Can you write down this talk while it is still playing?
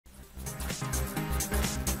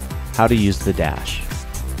How to use the dash.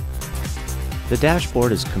 The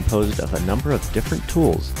dashboard is composed of a number of different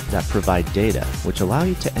tools that provide data which allow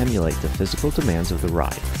you to emulate the physical demands of the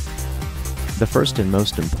ride. The first and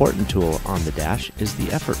most important tool on the dash is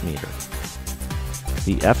the effort meter.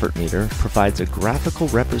 The effort meter provides a graphical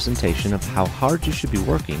representation of how hard you should be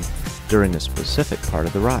working during a specific part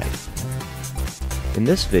of the ride. In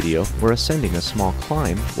this video, we're ascending a small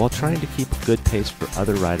climb while trying to keep a good pace for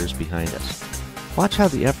other riders behind us. Watch how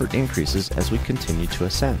the effort increases as we continue to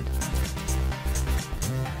ascend.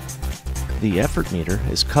 The effort meter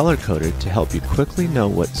is color-coded to help you quickly know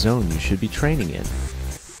what zone you should be training in.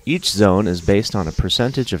 Each zone is based on a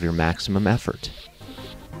percentage of your maximum effort.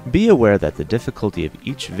 Be aware that the difficulty of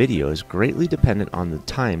each video is greatly dependent on the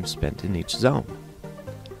time spent in each zone.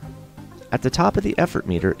 At the top of the effort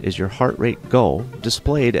meter is your heart rate goal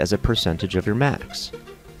displayed as a percentage of your max.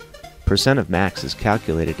 Percent of max is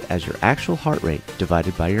calculated as your actual heart rate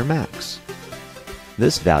divided by your max.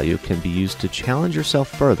 This value can be used to challenge yourself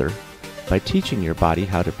further by teaching your body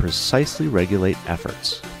how to precisely regulate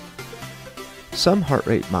efforts. Some heart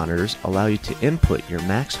rate monitors allow you to input your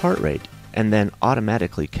max heart rate and then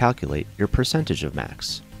automatically calculate your percentage of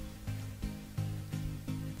max.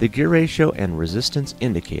 The gear ratio and resistance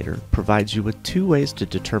indicator provides you with two ways to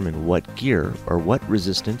determine what gear or what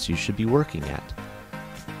resistance you should be working at.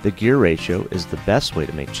 The gear ratio is the best way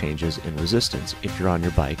to make changes in resistance if you're on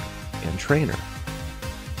your bike and trainer.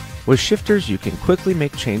 With shifters, you can quickly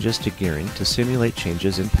make changes to gearing to simulate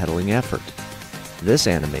changes in pedaling effort. This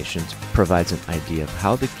animation provides an idea of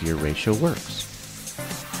how the gear ratio works.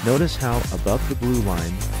 Notice how above the blue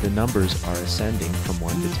line, the numbers are ascending from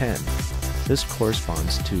 1 to 10. This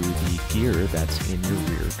corresponds to the gear that's in your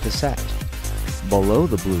rear cassette. Below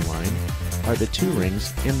the blue line are the two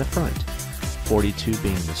rings in the front, 42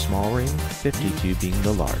 being the small ring, 52 being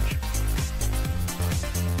the large.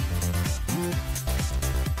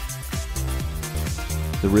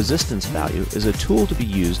 The resistance value is a tool to be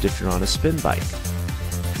used if you're on a spin bike.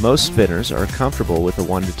 Most spinners are comfortable with a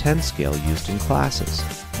 1 to 10 scale used in classes.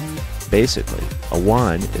 Basically, a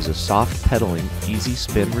 1 is a soft pedaling, easy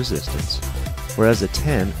spin resistance, whereas a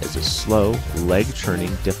 10 is a slow,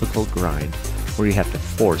 leg-churning, difficult grind where you have to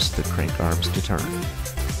force the crank arms to turn.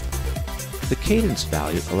 The cadence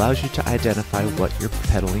value allows you to identify what your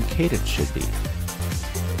pedaling cadence should be.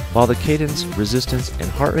 While the cadence, resistance, and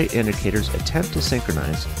heart rate indicators attempt to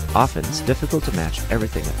synchronize, often it's difficult to match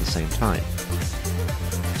everything at the same time.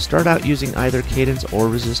 Start out using either cadence or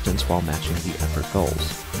resistance while matching the effort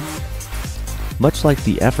goals. Much like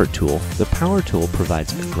the effort tool, the power tool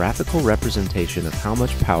provides a graphical representation of how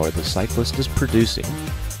much power the cyclist is producing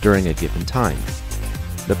during a given time.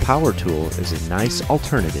 The power tool is a nice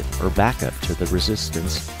alternative or backup to the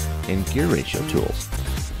resistance and gear ratio tools.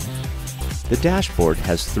 The dashboard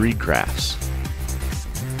has 3 graphs.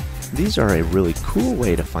 These are a really cool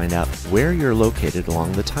way to find out where you're located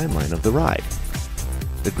along the timeline of the ride.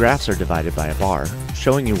 The graphs are divided by a bar,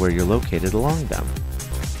 showing you where you're located along them.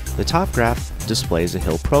 The top graph displays a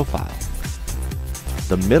hill profile.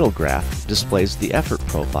 The middle graph displays the effort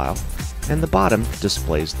profile, and the bottom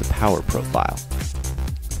displays the power profile.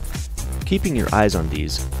 Keeping your eyes on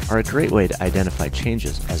these are a great way to identify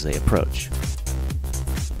changes as they approach.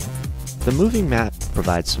 The moving map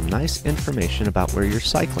provides some nice information about where you're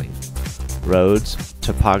cycling. Roads,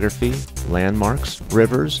 topography, landmarks,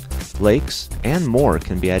 rivers, lakes, and more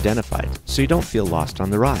can be identified so you don't feel lost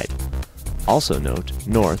on the ride. Also note,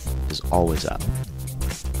 north is always up.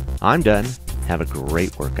 I'm done. Have a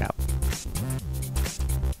great workout.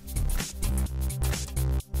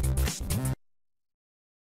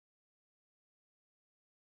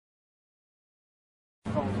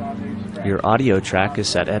 Your audio track is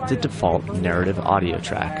set at the default narrative audio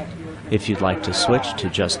track. If you'd like to switch to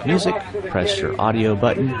just music, press your audio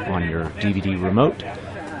button on your DVD remote.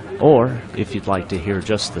 Or, if you'd like to hear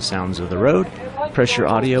just the sounds of the road, press your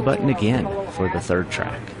audio button again for the third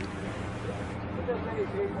track.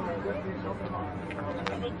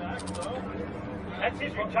 That's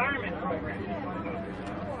his retirement program.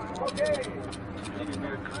 Okay.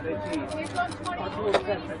 He's on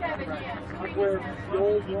 2887, yeah. Like where the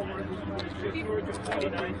old Walmart was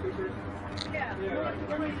 29. Yeah.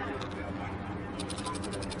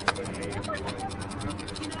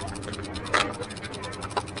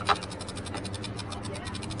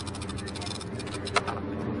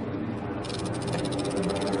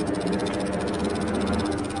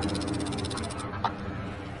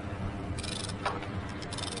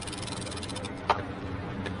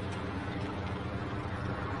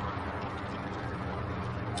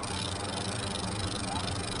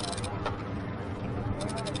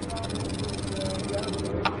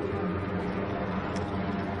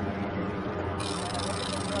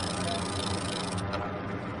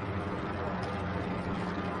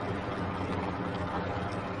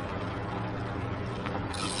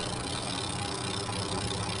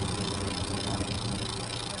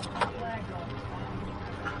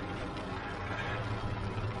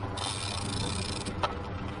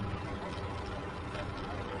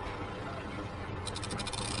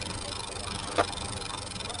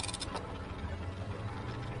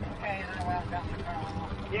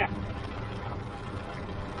 Yeah.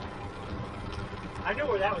 I knew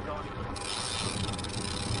where that was going.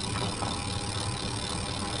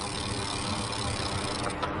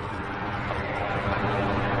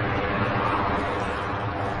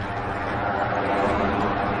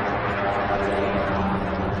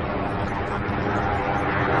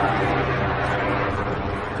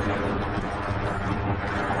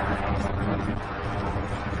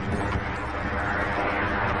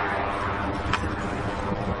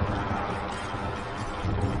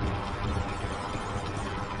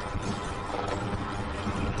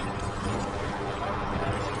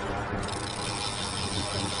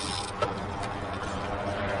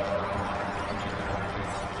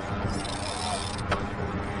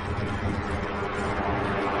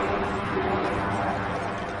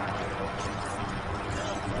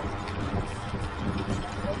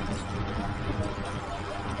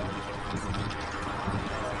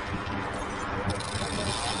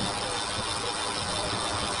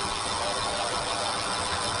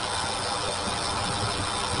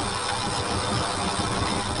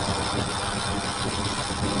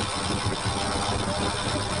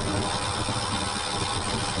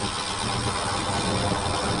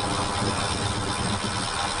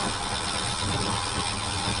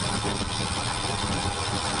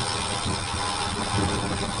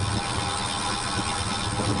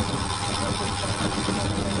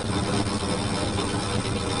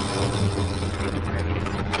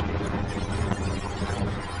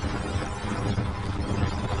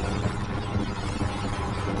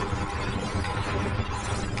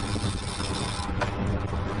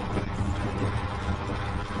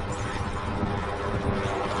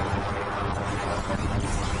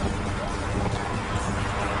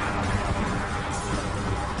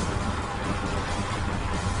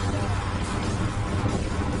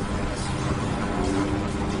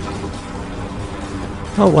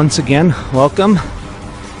 Well, once again, welcome.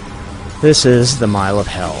 This is the Mile of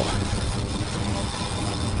Hell.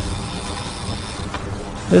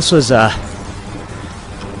 This was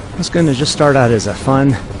going to just start out as a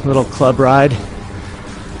fun little club ride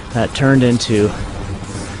that turned into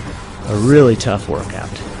a really tough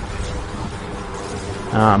workout.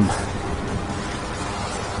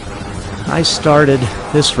 I started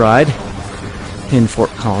this ride in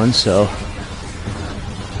Fort Collins, so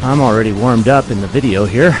I'm already warmed up in the video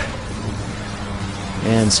here,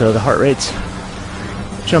 and so the heart rates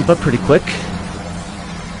jump up pretty quick.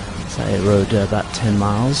 So I rode about 10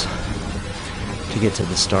 miles to get to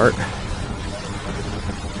the start,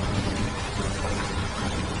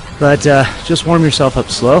 but just warm yourself up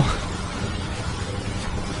slow.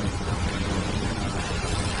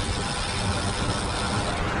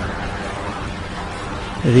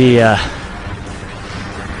 The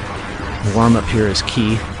warm up here is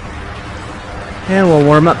key. And we'll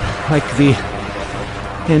warm up like the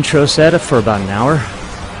intro said for about an hour.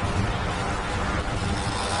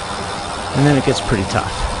 And then it gets pretty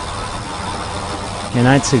tough. And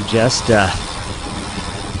I'd suggest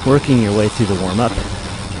working your way through the warm up.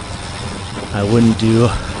 I wouldn't do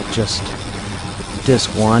just disc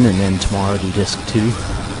 1 and then tomorrow do disc 2.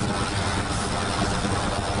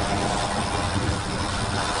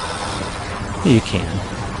 You can.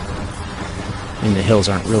 I mean, the hills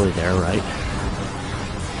aren't really there, right?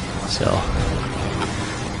 So,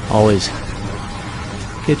 always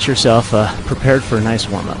get yourself prepared for a nice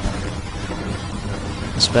warm-up.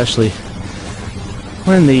 Especially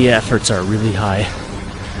when the efforts are really high,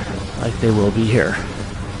 like they will be here.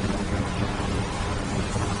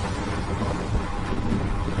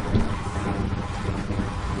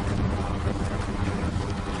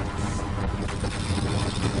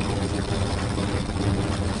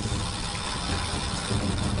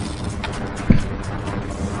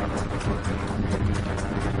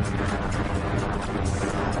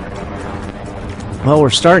 Well, we're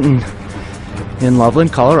starting in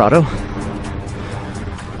Loveland, Colorado.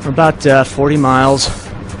 We're about 40 miles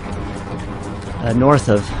north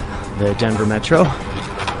of the Denver Metro.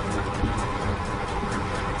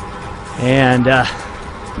 And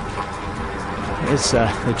it's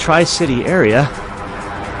the Tri-City area.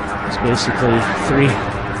 It's basically 3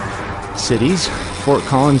 cities, Fort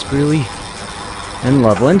Collins, Greeley, and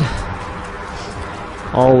Loveland,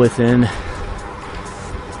 all within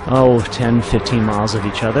 10, 15 miles of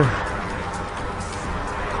each other.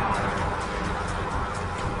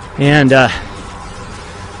 And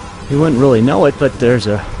you wouldn't really know it, but there's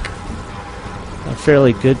a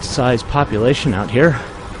fairly good sized population out here.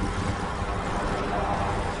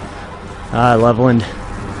 Loveland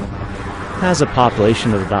has a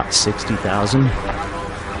population of about 60,000.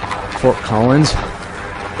 Fort Collins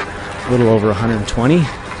little over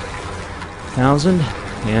 120,000,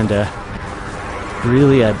 and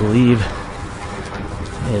Greeley, I believe,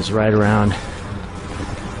 is right around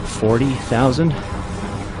 40,000.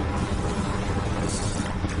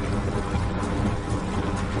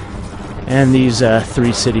 And these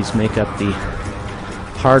three cities make up the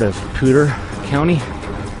heart of Poudre County.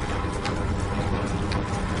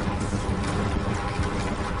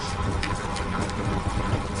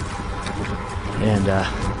 And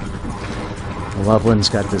Loveland's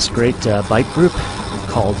got this great bike group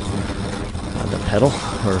called the Pedal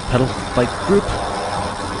Bike Group,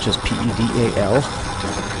 which is PEDAL. You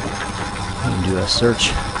can do a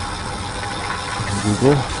search in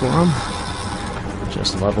Google for them.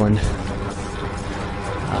 Just Loveland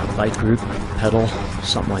Bike Group, Pedal,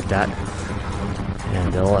 something like that.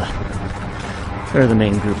 And they're the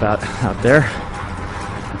main group out there.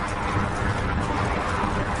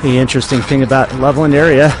 The interesting thing about Loveland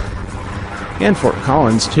area, and Fort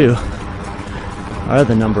Collins too, are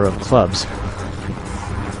the number of clubs.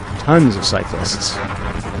 Tons of cyclists.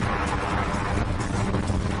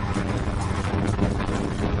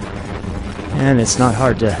 And it's not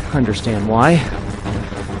hard to understand why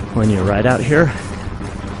when you ride out here.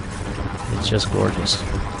 It's just gorgeous.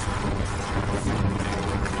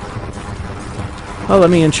 Well, let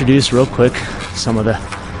me introduce real quick some of the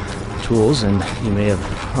tools, and you may have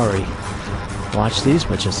already watched these,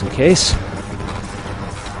 but just in case.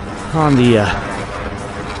 On the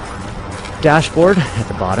dashboard at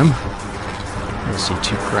the bottom, you'll see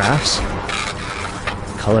two graphs,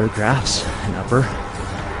 color graphs, an upper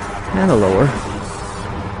and a lower.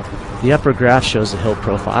 The upper graph shows the hill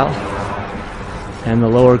profile, and the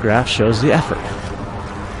lower graph shows the effort.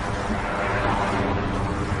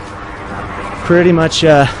 Pretty much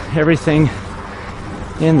everything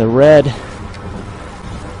in the red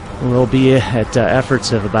will be at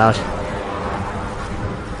efforts of about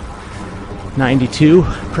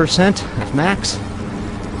 92% of max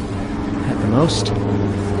at the most,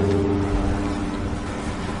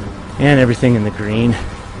 and everything in the green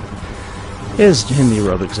is in the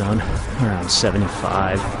aerobic zone, around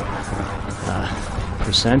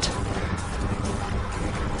 75%.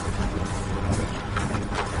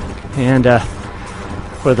 And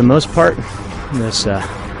for the most part, this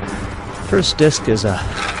first disc is a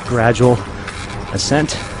gradual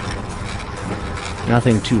ascent,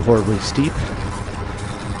 nothing too horribly steep.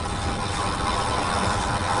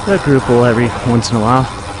 The group will every once in a while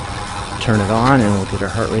turn it on, and we'll get our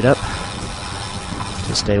heart rate up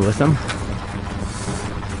to stay with them.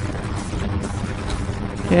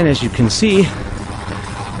 And as you can see,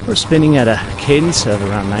 we're spinning at a cadence of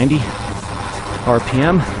around 90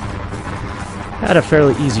 RPM at a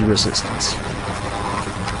fairly easy resistance,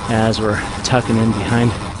 as we're tucking in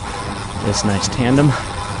behind this nice tandem.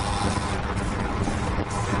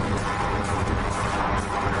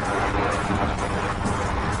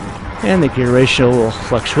 And the gear ratio will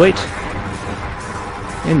fluctuate,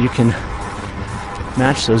 and you can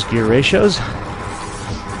match those gear ratios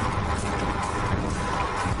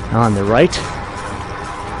on the right.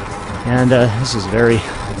 And this is very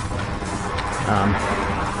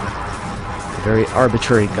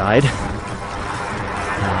arbitrary guide.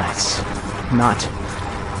 It's not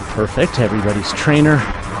perfect. Everybody's trainer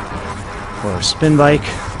or spin bike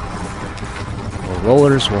or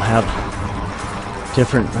rollers will have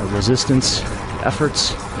different resistance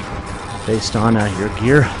efforts based on your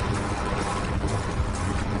gear.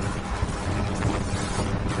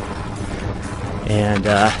 And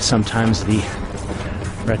sometimes the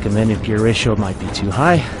recommended gear ratio might be too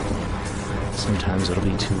high, sometimes it'll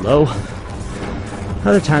be too low,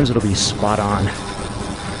 other times it'll be spot on.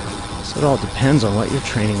 So it all depends on what you're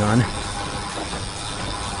training on.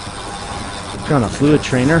 If you're on a fluid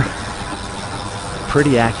trainer,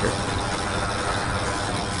 pretty accurate.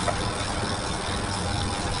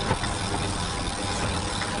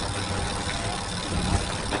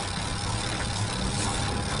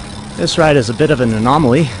 This ride is a bit of an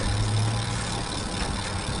anomaly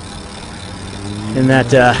in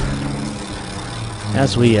that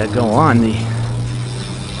as we go on,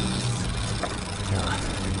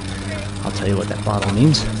 I'll tell you what that bottle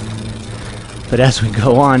means, but as we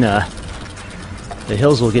go on, the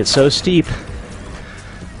hills will get so steep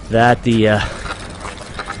that the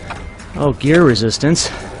gear resistance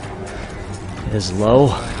is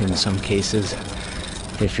low in some cases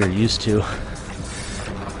if you're used to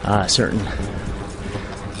certain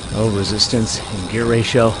low resistance and gear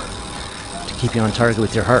ratio to keep you on target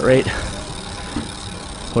with your heart rate,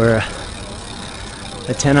 where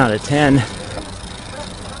a 10 out of 10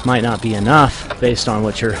 might not be enough based on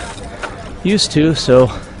what you're used to. So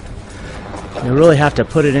You really have to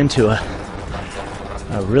put it into a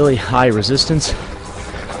really high resistance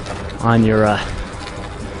on your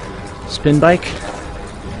spin bike,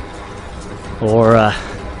 or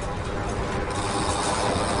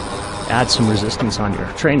add some resistance on your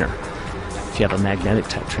trainer if you have a magnetic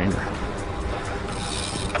type trainer.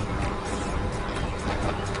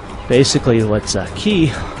 Basically, what's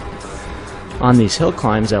key on these hill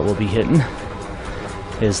climbs that we'll be hitting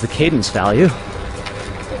is the cadence value,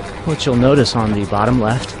 which you'll notice on the bottom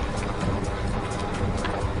left.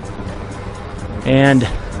 And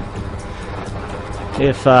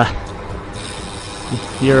if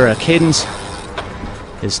your cadence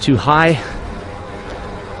is too high,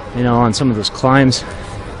 you know, on some of those climbs,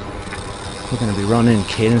 we're going to be running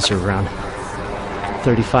cadence of around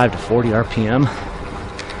 35 to 40 RPM.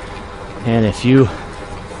 And if you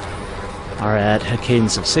are at a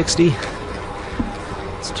cadence of 60,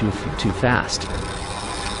 it's too fast.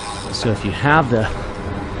 So if you have the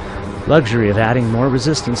luxury of adding more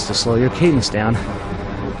resistance to slow your cadence down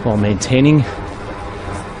while maintaining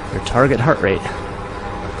your target heart rate,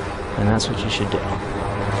 then that's what you should do.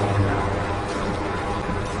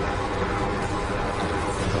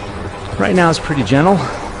 Right now it's pretty gentle.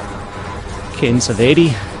 Cadence of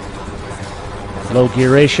 80. Low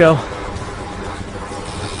gear ratio.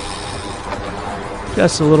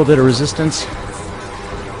 Just a little bit of resistance,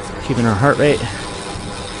 keeping our heart rate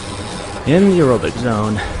in the aerobic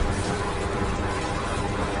zone.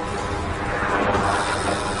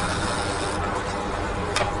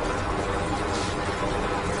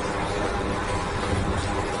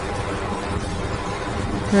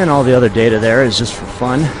 And all the other data there is just for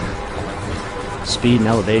fun. Speed and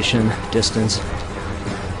elevation, distance,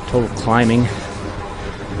 total climbing.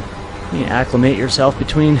 You acclimate yourself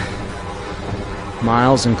between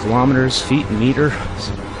miles and kilometers, feet and meters.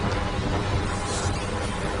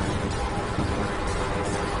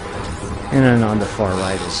 And then on the far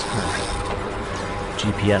right is our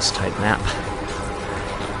GPS type map.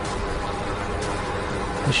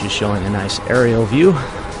 This is showing a nice aerial view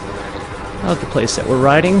of the place that we're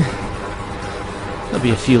riding. There'll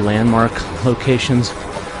be a few landmark locations.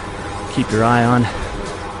 Keep your eye on.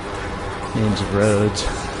 Names of roads,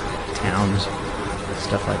 towns,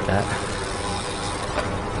 stuff like that.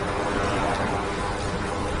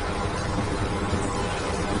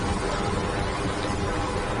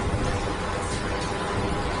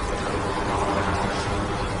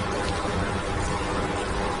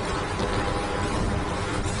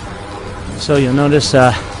 So you'll notice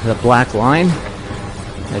the black line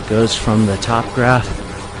that goes from the top graph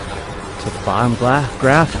to the bottom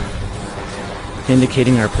graph,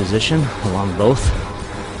 indicating our position along both.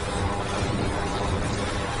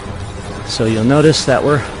 So you'll notice that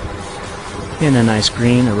we're in a nice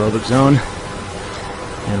green aerobic zone,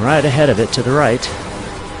 and right ahead of it to the right,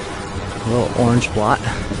 a little orange blot.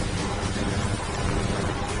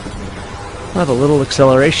 We'll have a little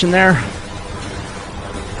acceleration there.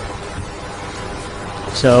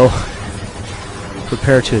 So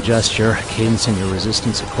prepare to adjust your cadence and your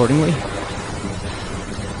resistance accordingly,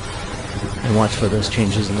 and watch for those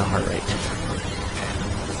changes in the heart rate.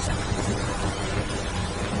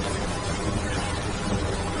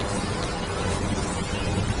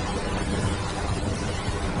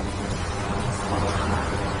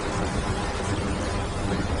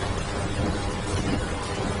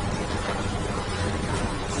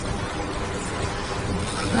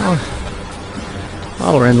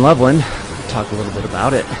 While we're in Loveland, I'll talk a little bit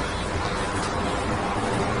about it.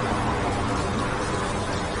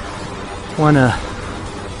 One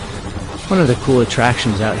of the cool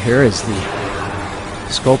attractions out here is the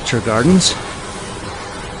sculpture gardens.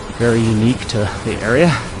 Very unique to the area.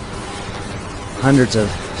 Hundreds of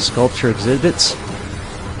sculpture exhibits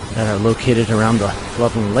that are located around the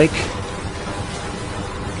Loveland Lake.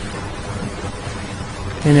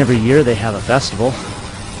 And every year they have a festival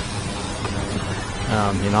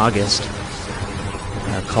in August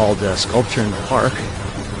called Sculpture in the Park.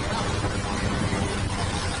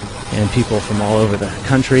 And people from all over the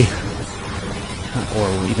country, or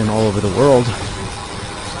even all over the world,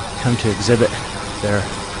 come to exhibit their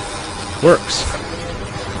works.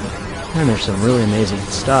 And there's some really amazing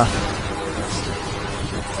stuff.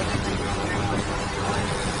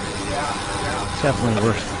 Definitely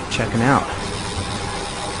worth checking out.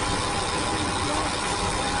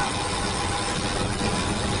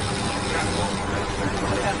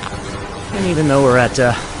 And even though we're at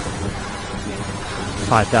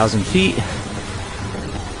 5,000 feet,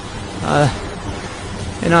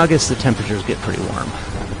 in August the temperatures get pretty warm.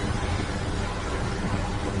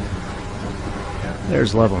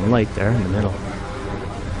 There's Loveland Lake there in the middle.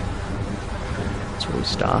 That's where we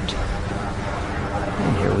stopped.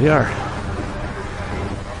 And here we are.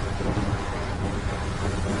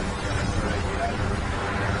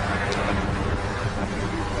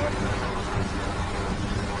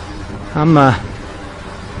 I'm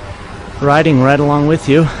riding right along with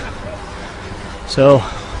you, so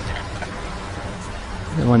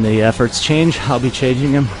when the efforts change, I'll be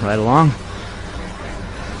changing them right along.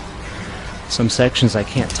 Some sections I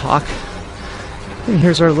can't talk. And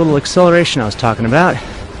here's our little acceleration I was talking about.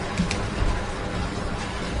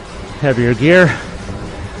 Heavier gear.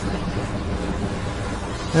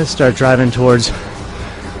 Let's start driving towards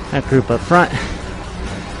that group up front,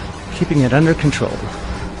 keeping it under control.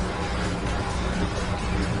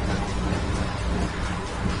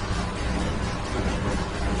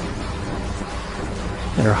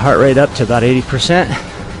 Get our heart rate up to about 80%.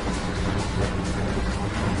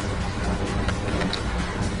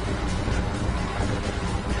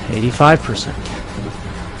 %85.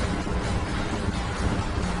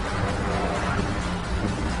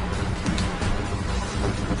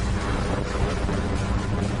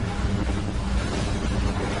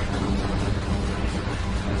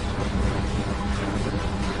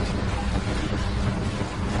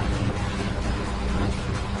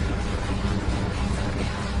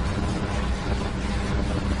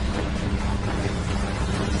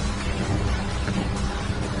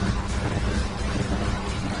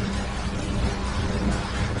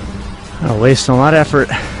 Wasting a lot of effort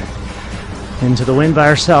into the wind by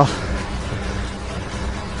ourselves.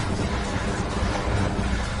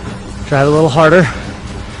 Drive a little harder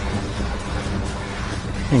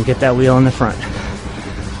and get that wheel in the front.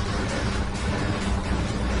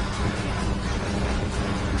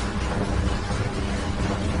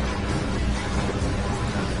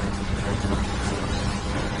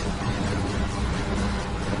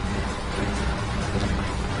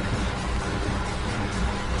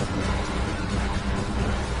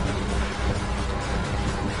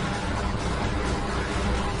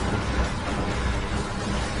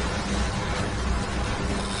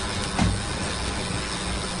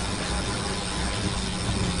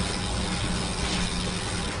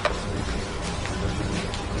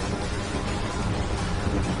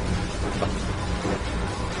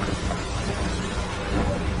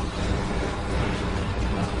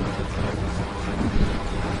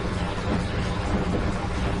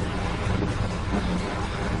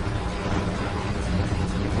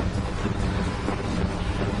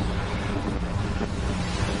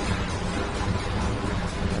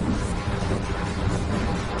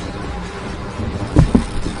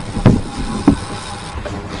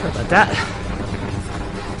 That.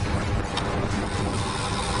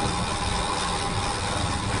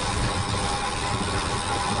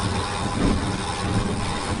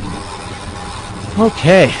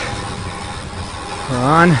 Okay, we're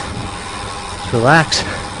on. Let's relax.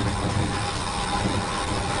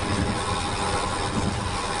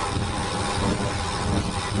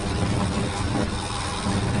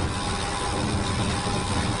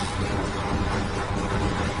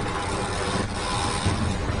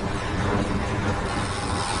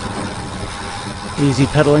 Easy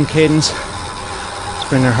pedaling cadence. Let's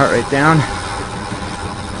bring our heart rate down.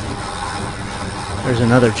 There's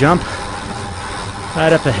another jump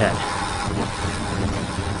right up ahead.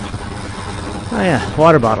 Oh yeah,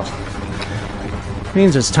 water bottle.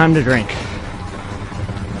 Means it's time to drink.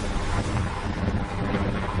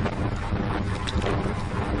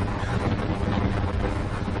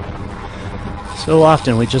 So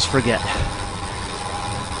often we just forget.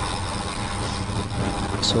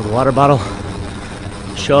 So the water bottle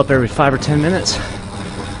show up every 5 or 10 minutes,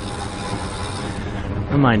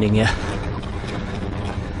 reminding you.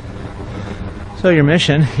 So your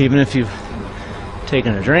mission, even if you've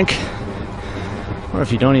taken a drink, or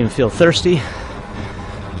if you don't even feel thirsty,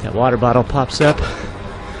 that water bottle pops up,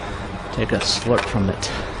 take a slurp from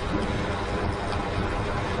it.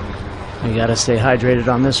 You gotta stay hydrated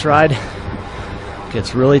on this ride. It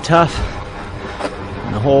gets really tough,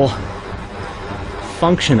 and the whole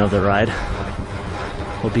function of the ride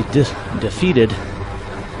will be defeated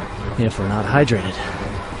if we're not hydrated.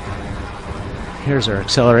 Here's our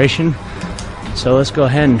acceleration. So let's go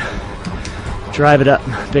ahead and drive it up,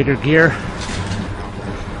 bigger gear,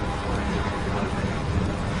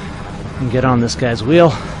 and get on this guy's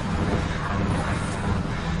wheel.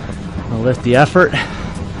 I'll lift the effort.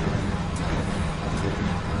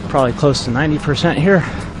 Probably close to 90% here.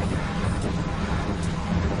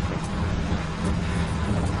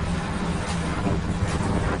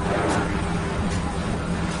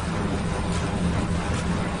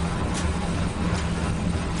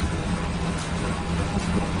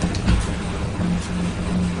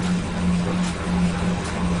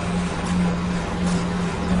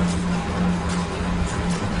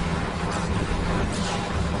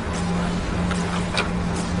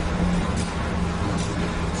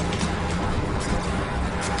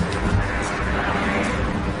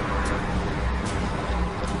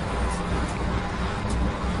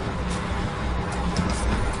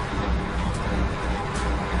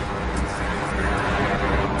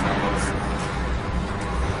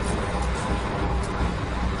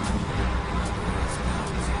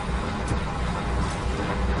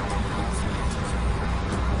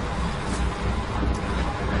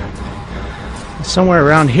 somewhere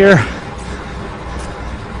around here,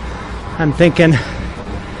 I'm thinking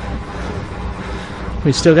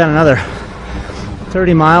we still got another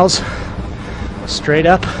 30 miles straight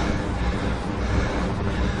up.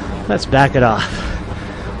 Let's back it off.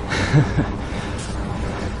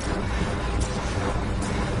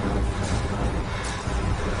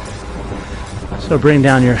 So bring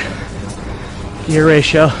down your gear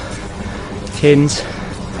ratio, cadence.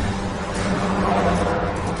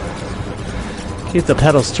 Keep the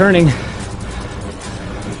pedals turning.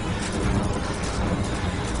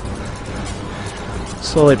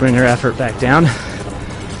 Slowly bring your effort back down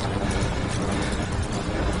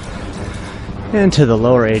into the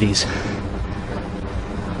lower 80s.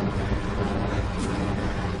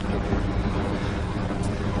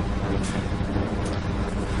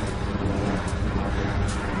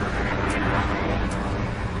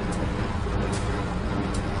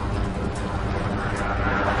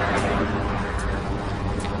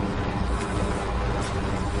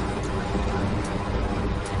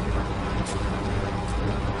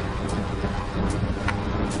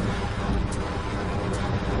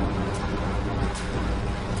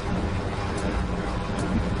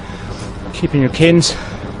 Keeping your cadence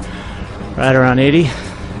right around 80,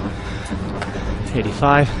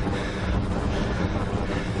 85.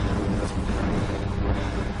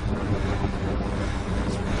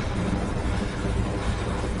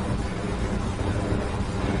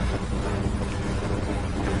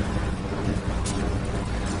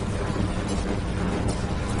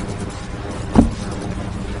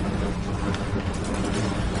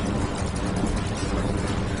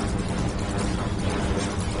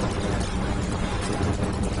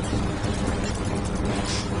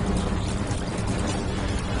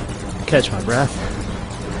 Catch my breath.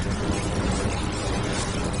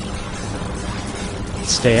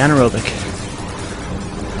 Stay anaerobic.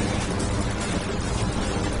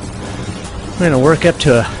 We're going to work up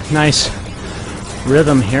to a nice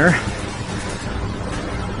rhythm here.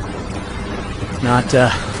 Not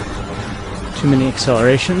too many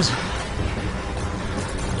accelerations.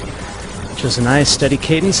 Just a nice steady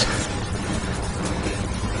cadence.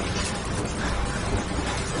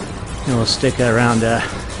 And we'll stick at around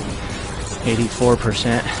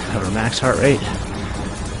 84% of our max heart rate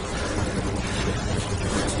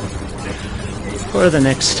for the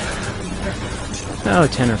next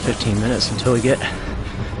 10 or 15 minutes until we get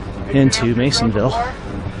into Masonville.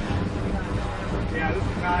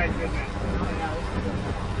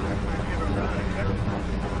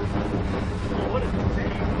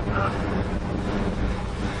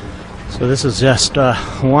 So this is just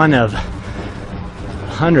one of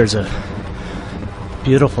hundreds of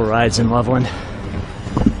beautiful rides in Loveland.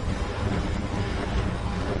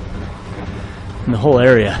 And the whole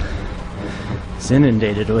area is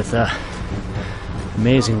inundated with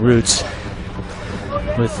amazing routes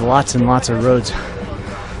with lots and lots of roads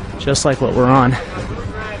just like what we're on.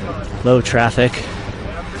 Low traffic,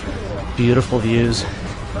 beautiful views.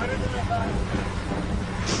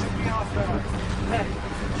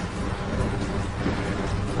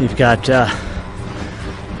 You've got a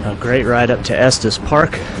great ride up to Estes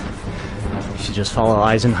Park. You should just follow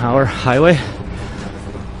Eisenhower Highway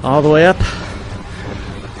all the way up.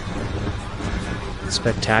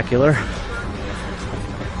 Spectacular.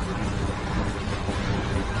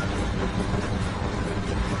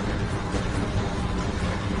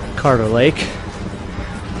 Carter Lake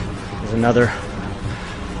is another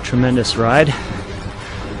tremendous ride.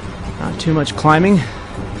 Not too much climbing.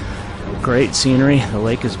 Great scenery. The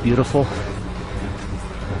lake is beautiful.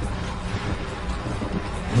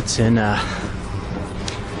 It's in the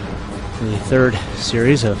third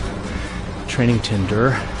series of Training to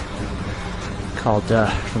Endure, called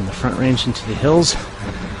From the Front Range into the Hills.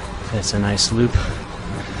 It's a nice loop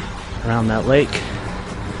around that lake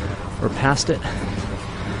or past it,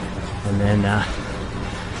 and then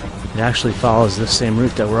it actually follows the same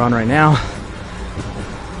route that we're on right now,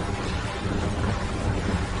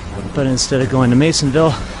 but instead of going to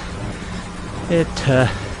Masonville, it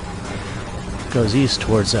goes east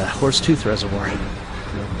towards Horsetooth Reservoir,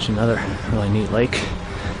 which is another really neat lake.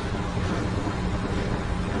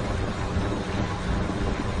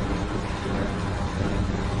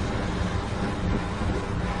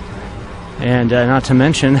 And not to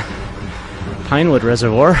mention Pinewood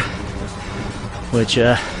Reservoir, which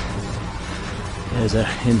is an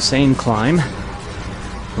insane climb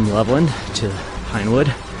from Loveland to Pinewood,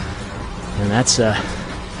 and that's in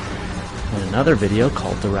another video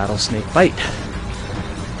called The Rattlesnake Bite.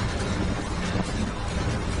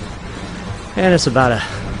 And it's about a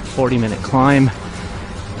 40-minute climb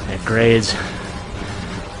at grades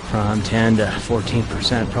from 10 to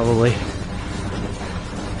 14% probably.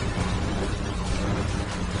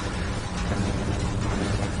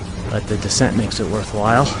 But the descent makes it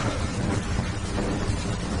worthwhile.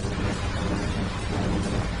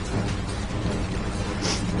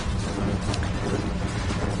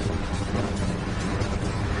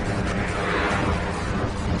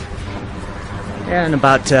 And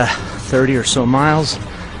about 30 or so miles,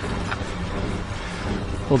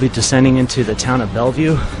 we'll be descending into the town of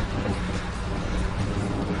Bellevue,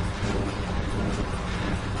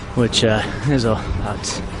 which is about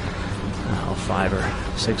 5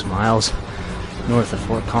 or 6 miles north of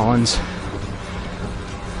Fort Collins.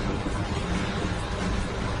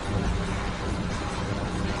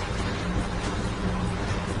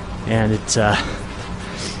 And it's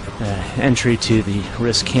entry to the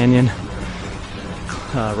Rist Canyon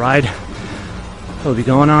ride will be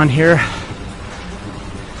going on here.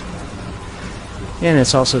 And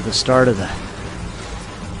it's also the start of the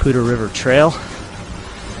Poudre River Trail,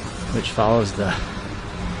 which follows the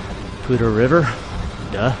Poudre River,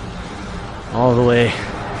 all the way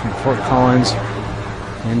from Fort Collins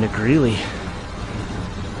into Greeley.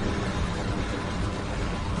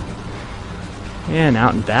 And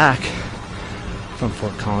out and back from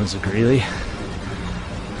Fort Collins to Greeley.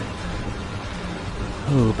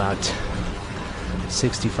 Oh, about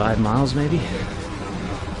 65 miles maybe.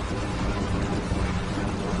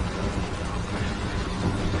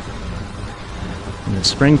 In the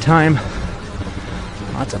springtime,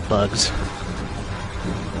 lots of bugs.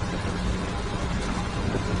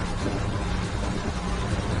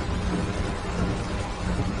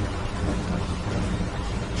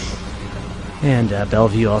 And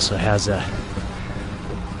Bellevue also has a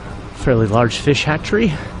fairly large fish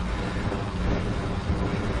hatchery.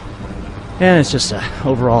 And it's just an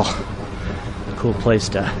overall cool place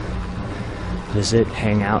to visit,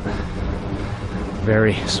 hang out.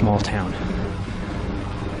 Very small town.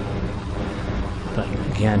 But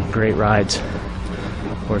again, great rides.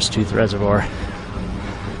 Horsetooth Reservoir,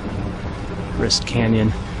 Rist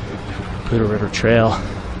Canyon, Poudre River Trail.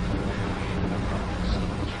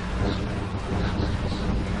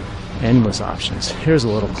 Endless options. Here's a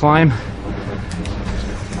little climb.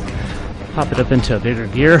 Pop it up into a bigger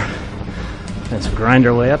gear. Let's grind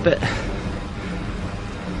our way up it.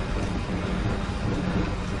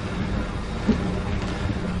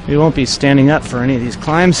 We won't be standing up for any of these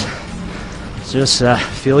climbs. Just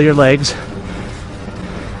feel your legs.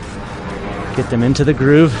 Get them into the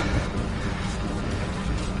groove.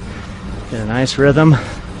 Get a nice rhythm.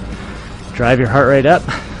 Drive your heart rate up.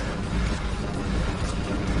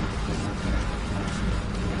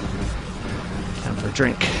 Time for a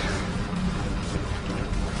drink.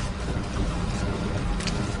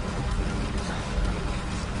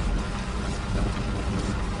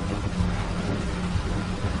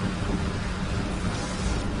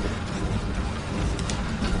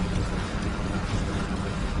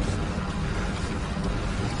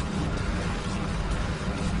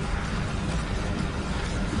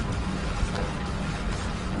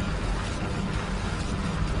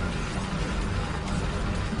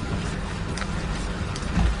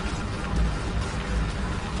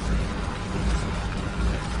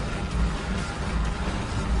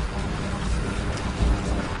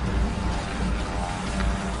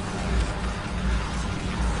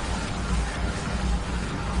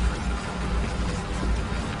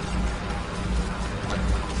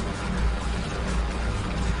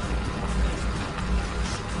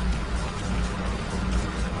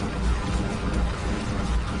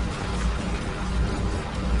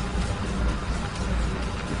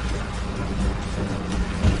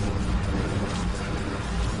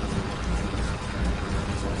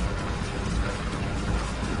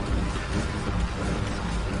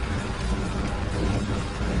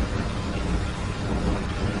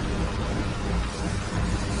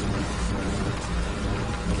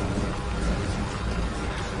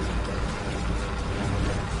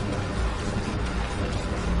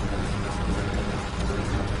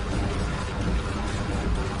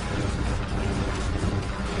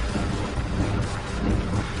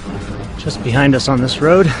 Just behind us on this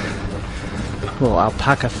road, a little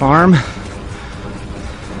alpaca farm.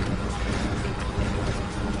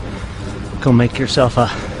 Go make yourself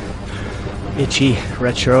a itchy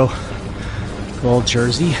retro gold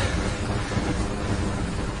jersey.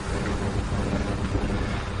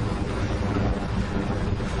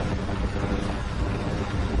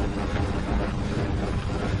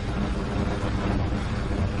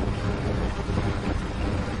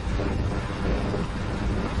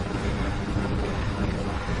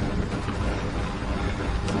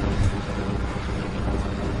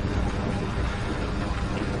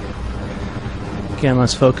 Again,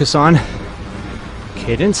 let's focus on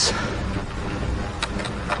cadence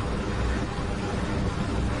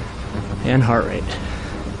and heart rate.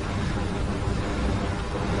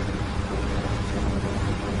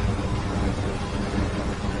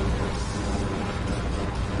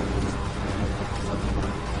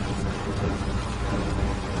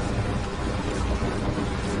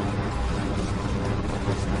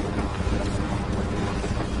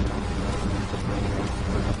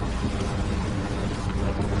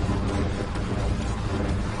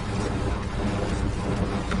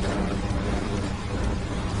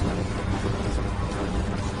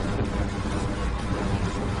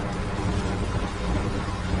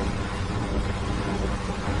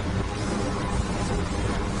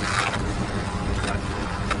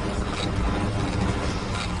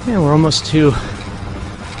 Yeah, we're almost to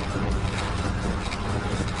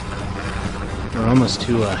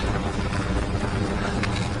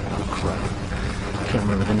oh crap. Can't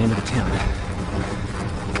remember the name of the town.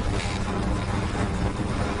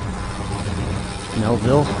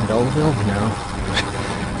 Belleville? No.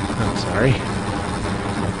 I'm sorry.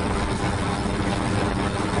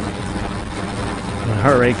 My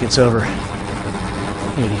heart rate gets over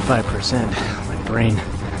 85%. My brain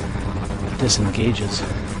disengages.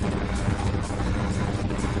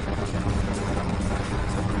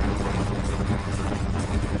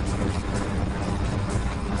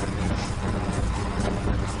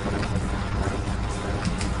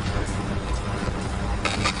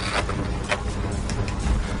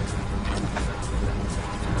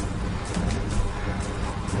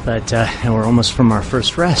 But, and we're almost from our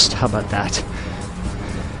first rest. How about that?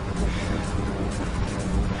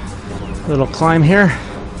 Little climb here.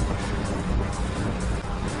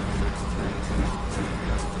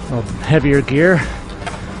 A little heavier gear.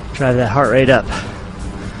 Drive that heart rate up.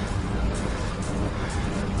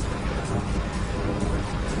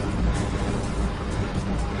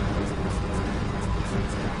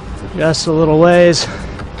 Just a little ways.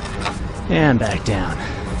 And back down.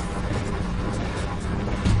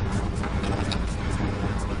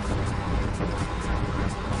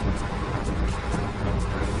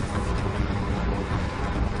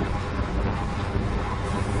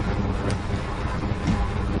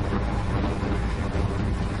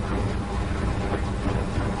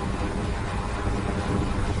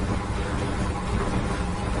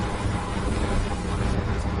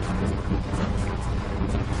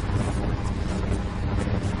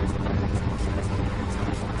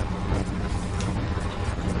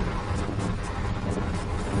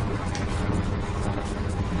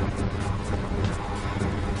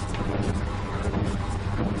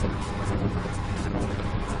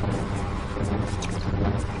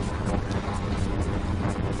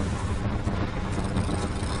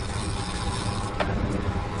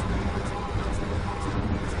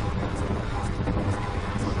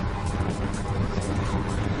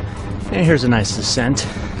 And here's a nice descent.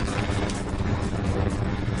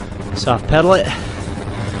 Soft pedal it,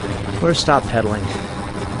 or stop pedaling.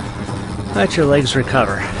 Let your legs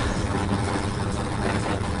recover.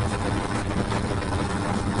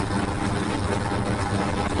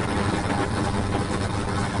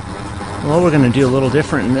 Well, we're going to do a little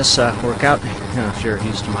different in this workout. You know, if you're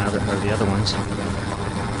used to my other or the other ones,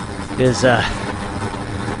 is there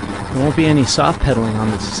won't be any soft pedaling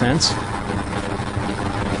on the descents.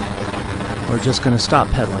 We're just going to stop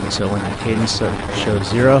pedaling. So when the cadence shows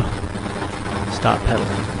 0, stop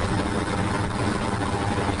pedaling.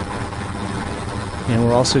 And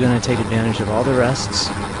we're also going to take advantage of all the rests.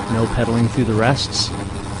 No pedaling through the rests.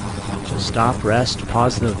 Just stop, rest,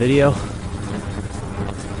 pause the video,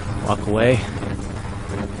 walk away,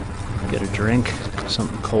 get a drink,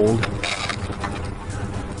 something cold,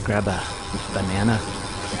 grab a banana,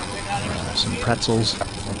 some pretzels,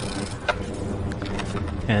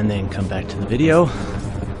 and then come back to the video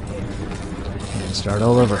and start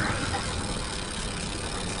all over.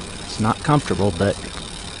 It's not comfortable, but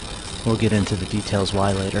we'll get into the details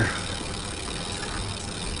why later.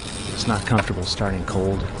 It's not comfortable starting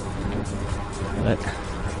cold, but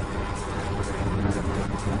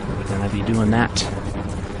we're going to be doing that.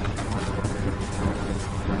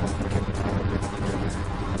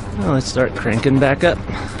 Well, let's start cranking back up.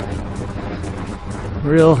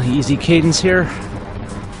 Real easy cadence here.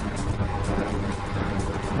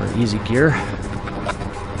 Easy gear.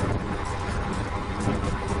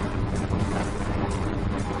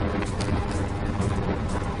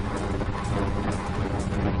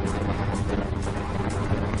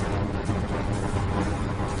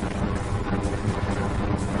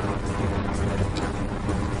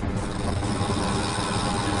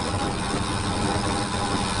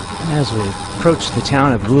 As we approach the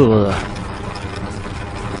town of Gula,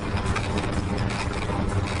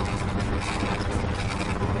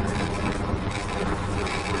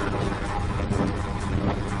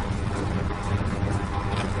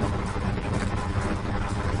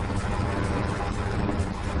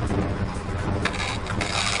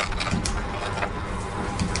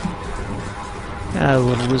 add a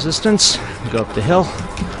little resistance, go up the hill.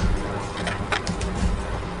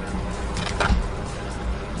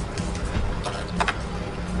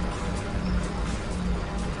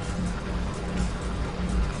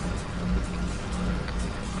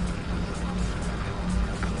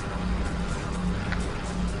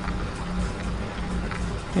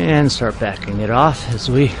 And start backing it off as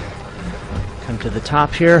we come to the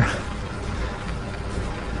top here.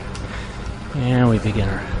 And we begin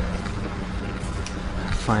our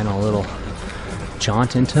final little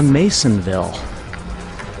jaunt into Masonville.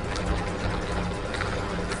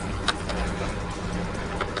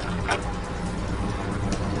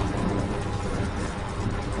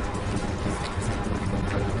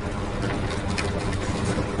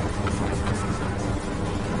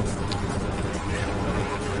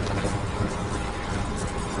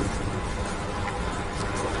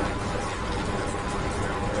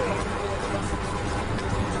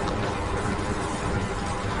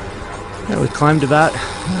 Yeah, we climbed about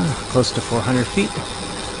close to 400 feet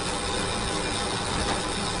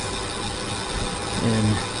in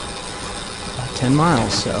about 10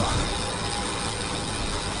 miles, so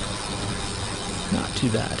not too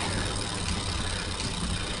bad.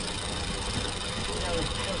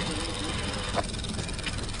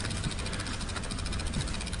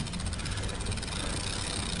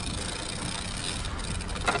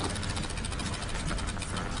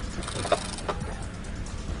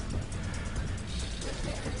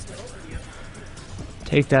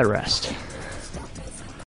 Take that rest.